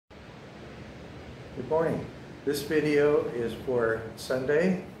Good morning. This video is for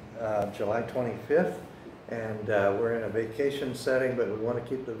Sunday, July 25th, and we're in a vacation setting, but we want to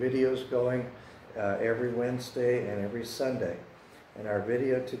keep the videos going every Wednesday and every Sunday. And our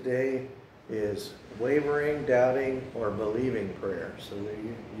video today is wavering, doubting, or believing prayer. So that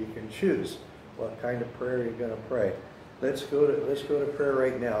you can choose what kind of prayer you're going to pray. Let's go to prayer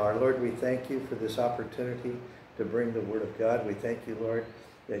right now. Our Lord, we thank you for this opportunity to bring the Word of God. We thank you, Lord,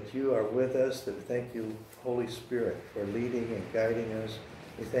 that you are with us. That thank you, Holy Spirit, for leading and guiding us.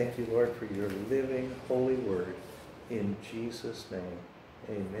 We thank you, Lord, for your living, holy word. In Jesus' name,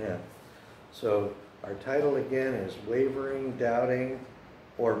 amen. So our title again is Wavering, Doubting,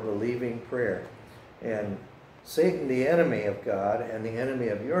 or Believing Prayer. And Satan, the enemy of God and the enemy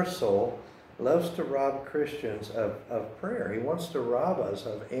of your soul, loves to rob Christians of prayer. He wants to rob us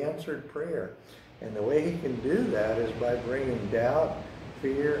of answered prayer. And the way he can do that is by bringing doubt,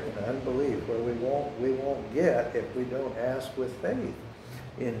 fear, and unbelief, where we won't get if we don't ask with faith.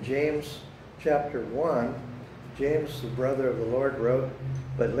 In James chapter 1, James, the brother of the Lord, wrote,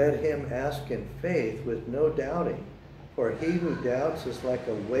 "But let him ask in faith with no doubting. For he who doubts is like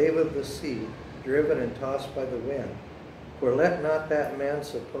a wave of the sea, driven and tossed by the wind. For let not that man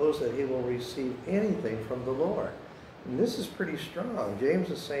suppose that he will receive anything from the Lord." And this is pretty strong.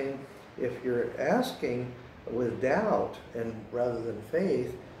 James is saying, if you're asking with doubt and rather than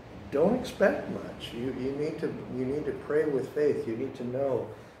faith, don't expect much. You need to pray with faith. You need to know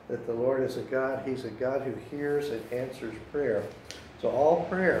that the Lord is a God. He's a God who hears and answers prayer. So all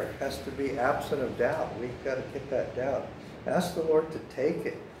prayer has to be absent of doubt. We've got to get that doubt. Ask the Lord to take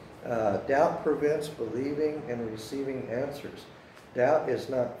it. Doubt prevents believing and receiving answers. Doubt is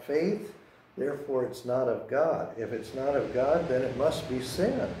not faith, therefore it's not of God. If it's not of God, then it must be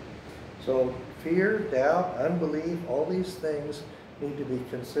sin. So fear, doubt, unbelief, all these things need to be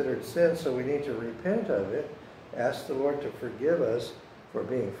considered sin, so we need to repent of it, ask the Lord to forgive us for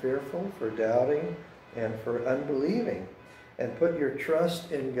being fearful, for doubting, and for unbelieving. And put your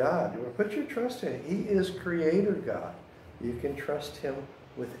trust in God. Put your trust in Him. He is Creator God. You can trust Him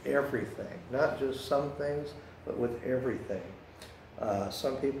with everything, not just some things, but with everything.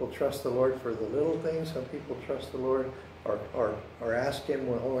 Some people trust the Lord for the little things. Some people trust the Lord or ask Him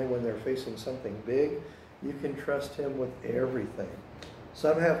only when they're facing something big. You can trust Him with everything.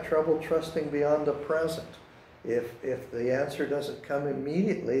 Some have trouble trusting beyond the present. If the answer doesn't come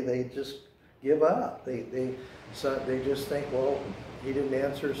immediately, they just give up. They just think, well, He didn't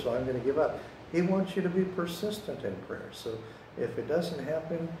answer, so I'm going to give up. He wants you to be persistent in prayer. So if it doesn't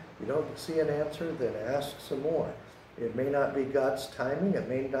happen, you don't see an answer, then ask some more. It may not be God's timing. It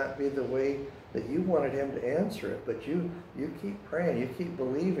may not be the way that you wanted Him to answer it, but you keep praying. You keep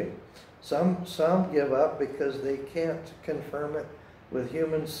believing. Some give up because they can't confirm it with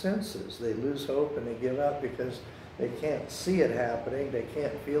human senses. They lose hope and they give up because they can't see it happening. They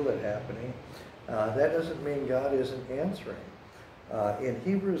can't feel it happening. That doesn't mean God isn't answering. In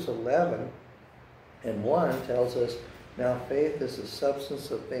Hebrews 11:1 tells us, "Now faith is the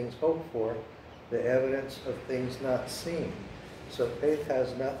substance of things hoped for, the evidence of things not seen." So faith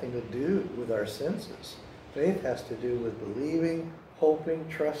has nothing to do with our senses. Faith has to do with believing, hoping,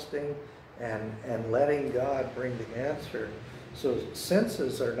 trusting, and letting God bring the answer. So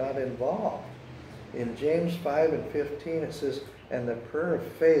senses are not involved. In James 5:15 it says, "And the prayer of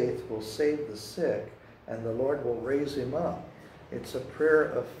faith will save the sick, and the Lord will raise him up." It's a prayer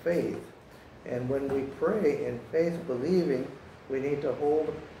of faith. And when we pray in faith believing, we need to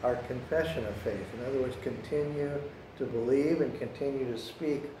hold our confession of faith. In other words, continue to believe and continue to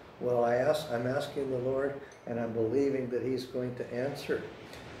speak. Well, I'm asking the Lord, and I'm believing that He's going to answer.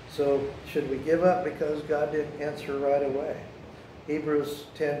 So should we give up because God didn't answer right away? Hebrews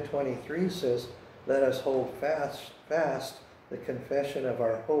 10:23 says, "Let us hold fast the confession of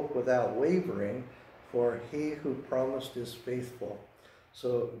our hope without wavering, for He who promised is faithful."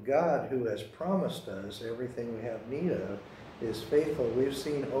 So God, who has promised us everything we have need of, is faithful. We've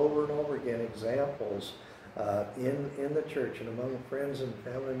seen over and over again examples in the church and among friends and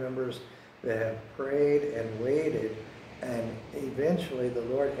family members that have prayed and waited, and eventually the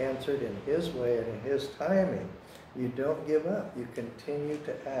Lord answered in His way and in His timing. You don't give up. You continue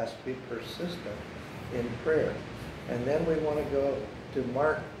to ask. Be persistent in prayer. And then we want to go to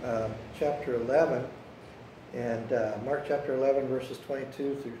Mark chapter 11, and Mark chapter 11 verses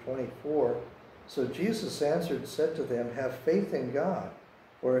 22 through 24. "So Jesus answered and said to them, 'Have faith in God.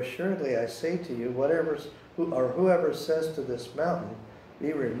 For assuredly I say to you, whoever says to this mountain,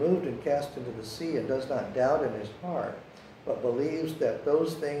 be removed and cast into the sea, and does not doubt in his heart, but believes that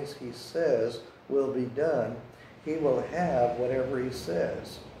those things he says will be done, he will have whatever he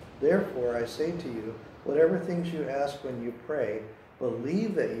says. Therefore, I say to you, whatever things you ask when you pray,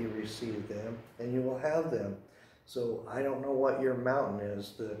 believe that you receive them, and you will have them. So I don't know what your mountain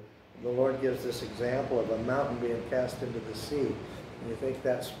is. The Lord gives this example of a mountain being cast into the sea. And you think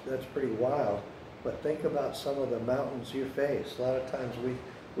that's pretty wild. But think about some of the mountains you face. A lot of times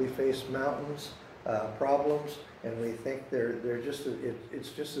we face mountains, problems, and we think it's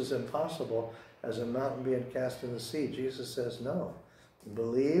just as impossible as a mountain being cast in the sea. Jesus says no.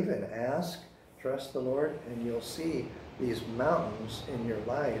 Believe and ask, trust the Lord, and you'll see these mountains in your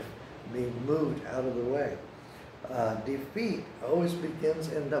life being moved out of the way. Defeat always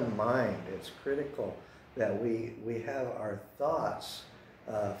begins in the mind. It's critical that we have our thoughts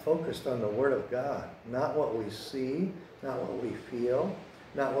focused on the Word of God, not what we see, not what we feel,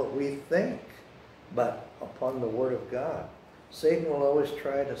 not what we think, but upon the Word of God. Satan will always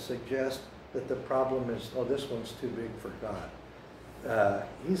try to suggest that the problem is, oh, this one's too big for God.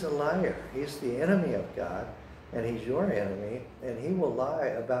 He's a liar. He's the enemy of God, and he's your enemy, and he will lie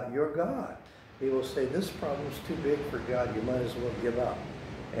about your God. He will say, this problem's too big for God, you might as well give up.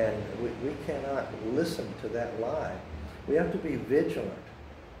 And we cannot listen to that lie. We have to be vigilant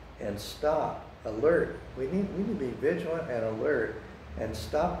and stop, alert. We need to be vigilant and alert and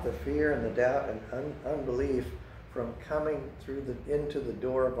stop the fear and the doubt and unbelief from coming into the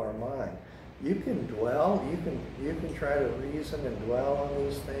door of our mind. You can dwell, you can try to reason and dwell on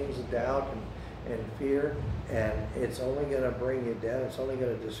these things, doubt and fear, and it's only going to bring you down. It's only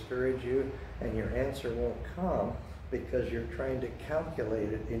going to discourage you, and your answer won't come because you're trying to calculate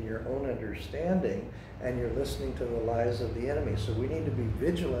it in your own understanding, and you're listening to the lies of the enemy. So we need to be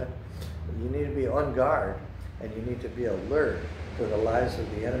vigilant. You need to be on guard, and you need to be alert to the lies of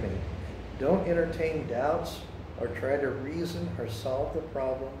the enemy. Don't entertain doubts or try to reason or solve the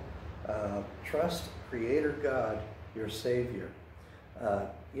problem. Trust Creator God, your Savior.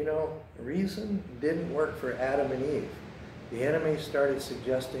 Reason didn't work for Adam and Eve. The enemy started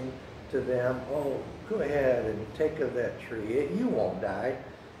suggesting to them, oh, go ahead and take of that tree. You won't die.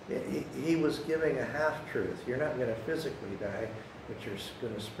 He was giving a half-truth. You're not going to physically die, but you're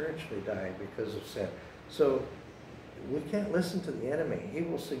going to spiritually die because of sin. So we can't listen to the enemy. He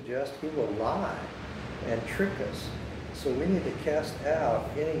will suggest, he will lie and trick us. So we need to cast out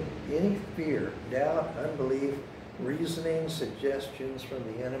any fear, doubt, unbelief, reasoning, suggestions from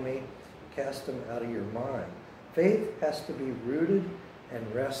the enemy. Cast them out of your mind. Faith has to be rooted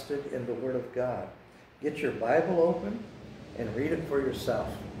and rested in the Word of God. Get your Bible open and read it for yourself.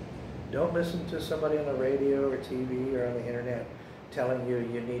 Don't listen to somebody on the radio or TV or on the internet telling you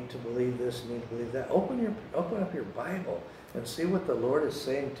you need to believe this, you need to believe that. Open up your Bible and see what the Lord is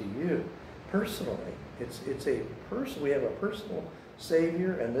saying to you personally. We have a personal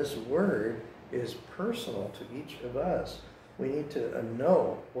Savior, and this Word is personal to each of us. We need to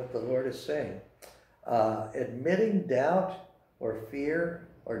know what the Lord is saying. Admitting doubt or fear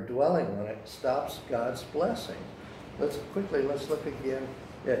or dwelling on it stops God's blessing. Let's look again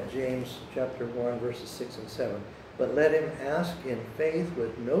at James chapter 1, verses 6 and 7. But let him ask in faith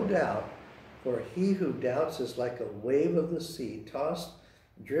with no doubt, for he who doubts is like a wave of the sea,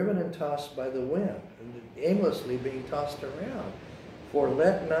 driven and tossed by the wind, and aimlessly being tossed around. For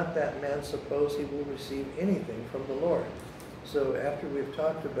let not that man suppose he will receive anything from the Lord. So after we've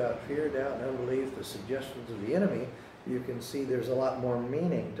talked about fear, doubt, and unbelief, the suggestions of the enemy, you can see there's a lot more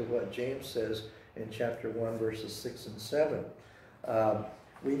meaning to what James says in chapter 1, verses 6 and 7.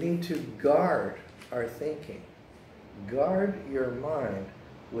 We need to guard our thinking. Guard your mind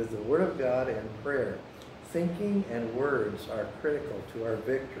with the Word of God and prayer. Thinking and words are critical to our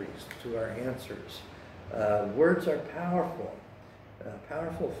victories, to our answers. Words are powerful.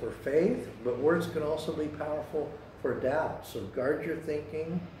 Powerful for faith, but words can also be powerful for doubt. So guard your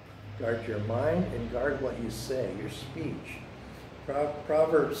thinking, guard your mind, and guard what you say, your speech.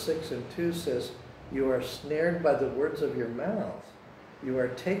 Proverbs 6 and 2 says, you are snared by the words of your mouth. You are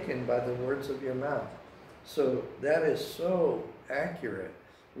taken by the words of your mouth. So that is so accurate.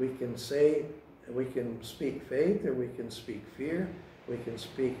 We can speak faith, or we can speak fear. We can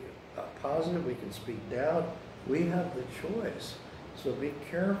speak positive, we can speak doubt. We have the choice. So be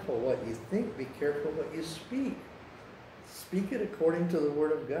careful what you think, be careful what you speak. Speak it according to the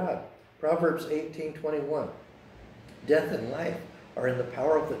Word of God. Proverbs 18:21. Death and life are in the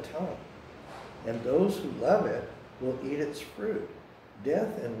power of the tongue, and those who love it will eat its fruit.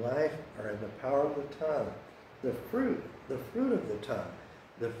 Death and life are in the power of the tongue. The fruit of the tongue.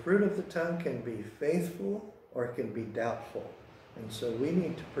 The fruit of the tongue can be faithful or it can be doubtful. And so we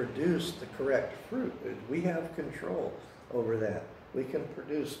need to produce the correct fruit. We have control over that. We can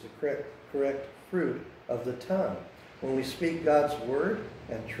produce the correct fruit of the tongue. When we speak God's word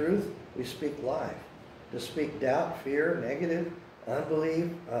and truth, we speak life. To speak doubt, fear, negative, unbelief,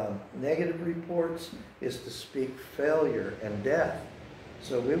 negative reports is to speak failure and death.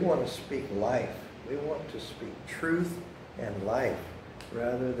 So we want to speak life. We want to speak truth and life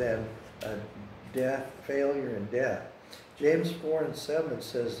rather than death, failure, and death. James 4:7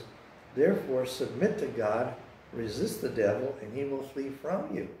 says, therefore submit to God, resist the devil, and he will flee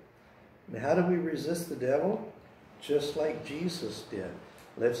from you. And how do we resist the devil? Just like Jesus did.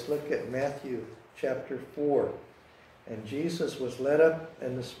 Let's look at Matthew chapter 4. And Jesus was led up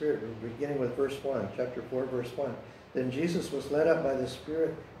in the Spirit, beginning with verse 1, chapter 4, verse 1. Then Jesus was led up by the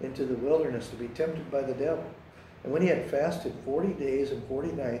Spirit into the wilderness to be tempted by the devil. And when he had fasted 40 days and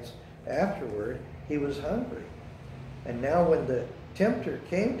 40 nights afterward, he was hungry. And now when the tempter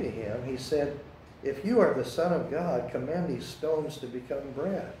came to him, he said, if you are the Son of God, command these stones to become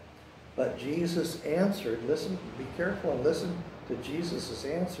bread. But Jesus answered, listen, be careful and listen to Jesus'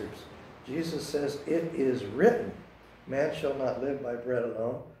 answers. Jesus says, it is written, man shall not live by bread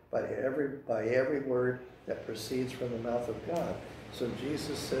alone, but by every word that proceeds from the mouth of God. So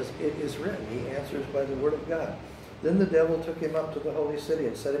Jesus says, it is written. He answers by the word of God. Then the devil took him up to the holy city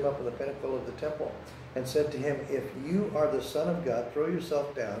and set him up on the pinnacle of the temple and said to him, if you are the Son of God, throw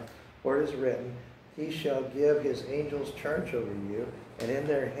yourself down, for it is written, he shall give his angels charge over you, and in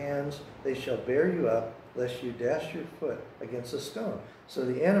their hands they shall bear you up, lest you dash your foot against a stone. So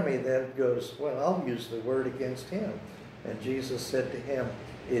the enemy then goes, well, I'll use the word against him. And Jesus said to him,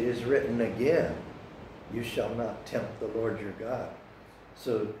 it is written again, you shall not tempt the Lord your God.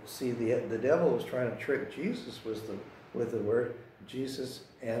 So see, the devil was trying to trick Jesus with the word. Jesus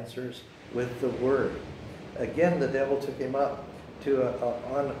answers with the word. Again, the devil took him up to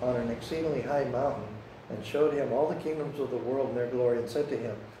on an exceedingly high mountain and showed him all the kingdoms of the world and their glory, and said to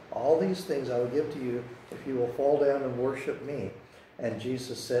him, all these things I will give to you if you will fall down and worship me. And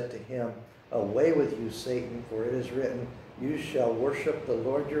Jesus said to him, away with you, Satan, for it is written, you shall worship the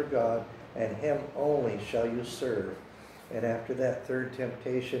Lord your God, and him only shall you serve. And after that third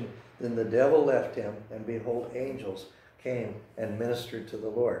temptation, then the devil left him, and behold, angels came and ministered to the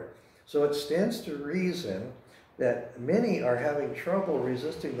Lord. So it stands to reason that many are having trouble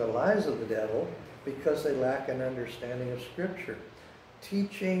resisting the lies of the devil because they lack an understanding of Scripture.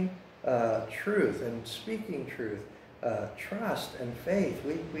 Teaching truth and speaking truth, trust and faith.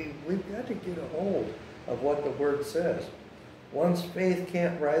 We've got to get a hold of what the Word says. One's faith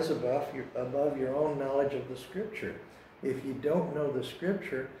can't rise above your own knowledge of the Scripture. If you don't know the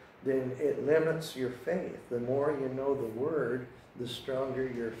Scripture, then it limits your faith. The more you know the Word, the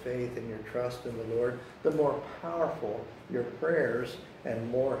stronger your faith and your trust in the Lord, the more powerful your prayers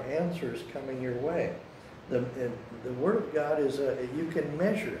and more answers coming your way. The Word of God is you can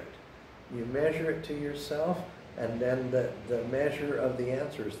measure it. You measure it to yourself, and then the measure of the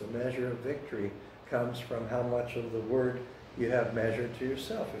answers, the measure of victory, comes from how much of the Word you have measured to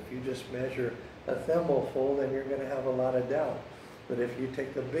yourself. If you just measure a thimbleful, then you're going to have a lot of doubt. But if you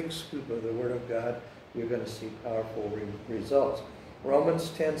take a big scoop of the Word of God, you're going to see powerful results. Romans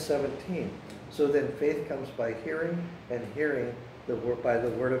 10:17. So then faith comes by hearing, and hearing by the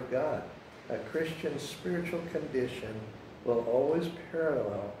Word of God. A Christian's spiritual condition will always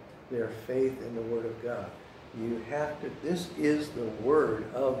parallel their faith in the Word of God. You have to, this is the Word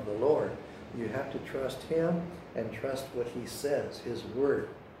of the Lord. You have to trust Him and trust what He says, His Word.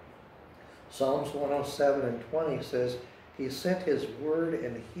 Psalms 107:20 says, He sent His word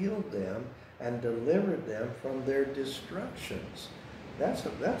and healed them and delivered them from their destructions. That's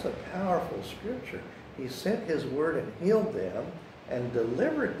a powerful scripture. He sent His word and healed them and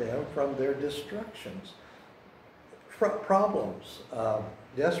delivered them from their destructions. Problems,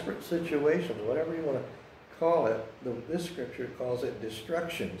 desperate situations, whatever you want to call it, this scripture calls it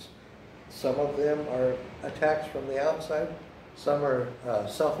destructions. Some of them are attacks from the outside. Some are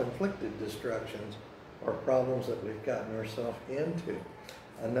self-inflicted destructions or problems that we've gotten ourselves into.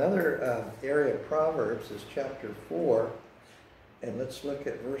 Another area of Proverbs is chapter 4, and let's look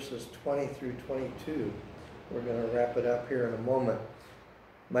at verses 20 through 22. We're going to wrap it up here in a moment.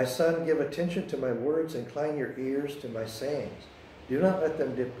 My son, give attention to my words, incline your ears to my sayings. Do not let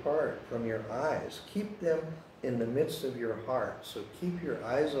them depart from your eyes. Keep them in the midst of your heart. So keep your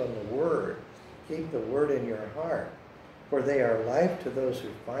eyes on the Word. Keep the Word in your heart. For they are life to those who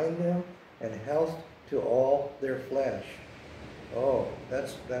find them, and health to all their flesh. Oh,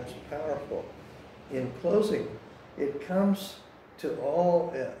 that's powerful. In closing, it comes to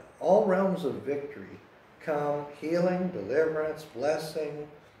all realms of victory. Come healing, deliverance, blessing,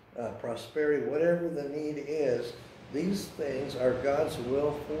 prosperity, whatever the need is. These things are God's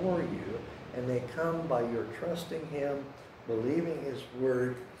will for you, and they come by your trusting Him, believing His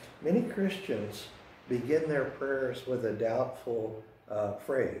word. Many Christians begin their prayers with a doubtful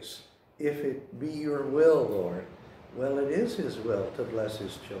phrase. If it be your will, Lord. Well, it is His will to bless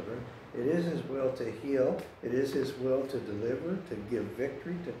His children. It is His will to heal. It is His will to deliver, to give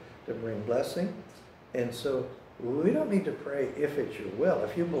victory, to bring blessing. And so we don't need to pray if it's your will.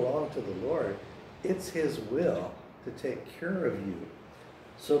 If you belong to the Lord, it's His will to take care of you.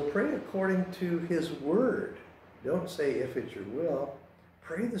 So pray according to His word. Don't say if it's your will.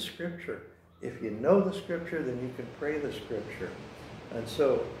 Pray the scripture. If you know the scripture, then you can pray the scripture. And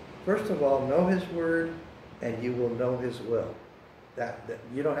so, first of all, know His word, and you will know His will. That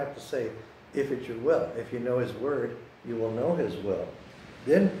you don't have to say if it's your will. If you know His word, you will know His will.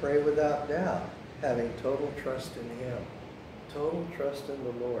 Then pray without doubt, having total trust in Him. Total trust in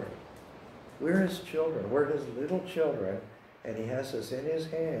the Lord. We're His children. We're His little children, and He has us in His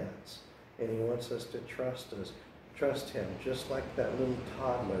hands, and He wants us to trust Him, just like that little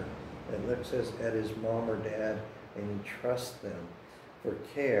toddler that looks at his mom or dad, and he trusts them for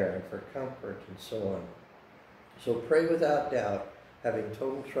care and for comfort and so on. So pray without doubt, having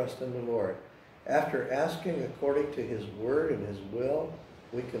total trust in the Lord. After asking according to His word and His will,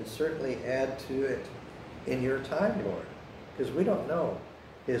 we can certainly add to it in your time, Lord, because we don't know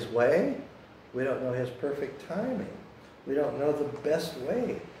His way. We don't know His perfect timing. We don't know the best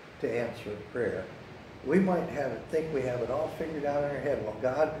way to answer prayer. We might think we have it all figured out in our head. Well,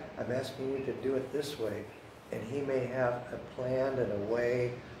 God, I'm asking you to do it this way. And He may have a plan and a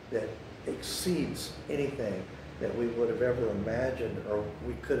way that exceeds anything that we would have ever imagined or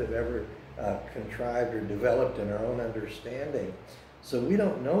we could have ever contrived or developed in our own understanding. So we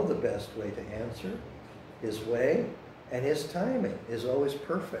don't know the best way to answer. His way and His timing is always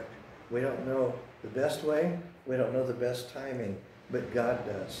perfect. We don't know the best way. We don't know the best timing, but God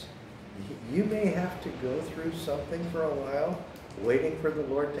does. You may have to go through something for a while, waiting for the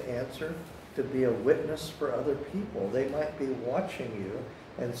Lord to answer, to be a witness for other people. They might be watching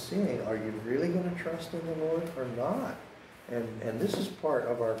you and seeing, are you really going to trust in the Lord or not? And this is part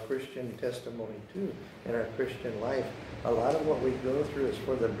of our Christian testimony too, in our Christian life. A lot of what we go through is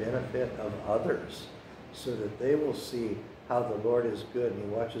for the benefit of others, so that they will see how the Lord is good and He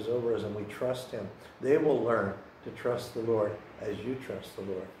watches over us and we trust Him. They will learn to trust the Lord as you trust the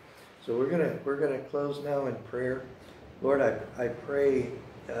Lord. So we're gonna close now in prayer. Lord, I pray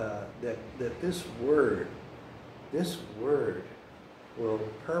that this word will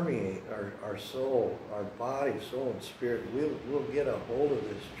permeate our soul, our body, soul, and spirit. We'll get a hold of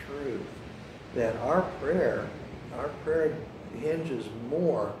this truth that our prayer hinges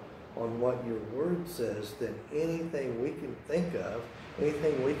more on what your word says than anything we can think of,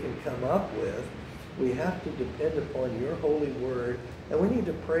 anything we can come up with. We have to depend upon your holy word, and we need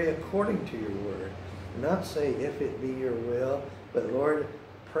to pray according to your word. Not say if it be your will, but Lord,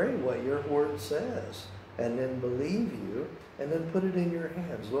 pray what your word says, and then believe you, and then put it in your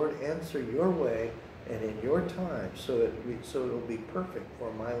hands. Lord, answer your way and in your time, so it will be perfect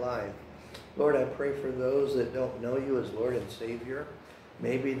for my life. Lord, I pray for those that don't know you as Lord and Savior.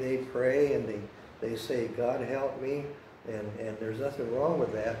 Maybe they pray and they say, God help me, and there's nothing wrong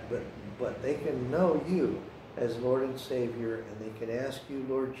with that, but they can know you as Lord and Savior, and they can ask you,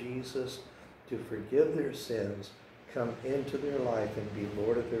 Lord Jesus, to forgive their sins, come into their life and be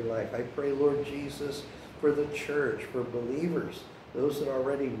Lord of their life. I pray, Lord Jesus, for the church, for believers, those that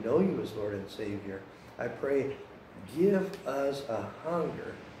already know you as Lord and Savior. I pray, give us a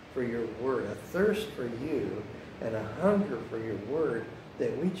hunger for your word, a thirst for you, and a hunger for your word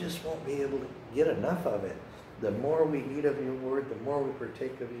that we just won't be able to get enough of it. The more we eat of your word, the more we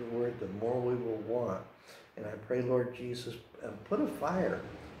partake of your word, the more we will want. And I pray, Lord Jesus, put a fire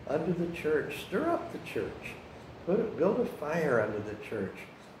under the church. Stir up the church. Build a fire under the church.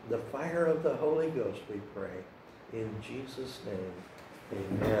 The fire of the Holy Ghost, we pray. In Jesus' name,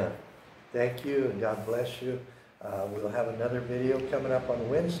 amen. Thank you, and God bless you. We'll have another video coming up on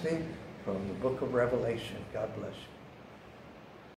Wednesday from the book of Revelation. God bless you.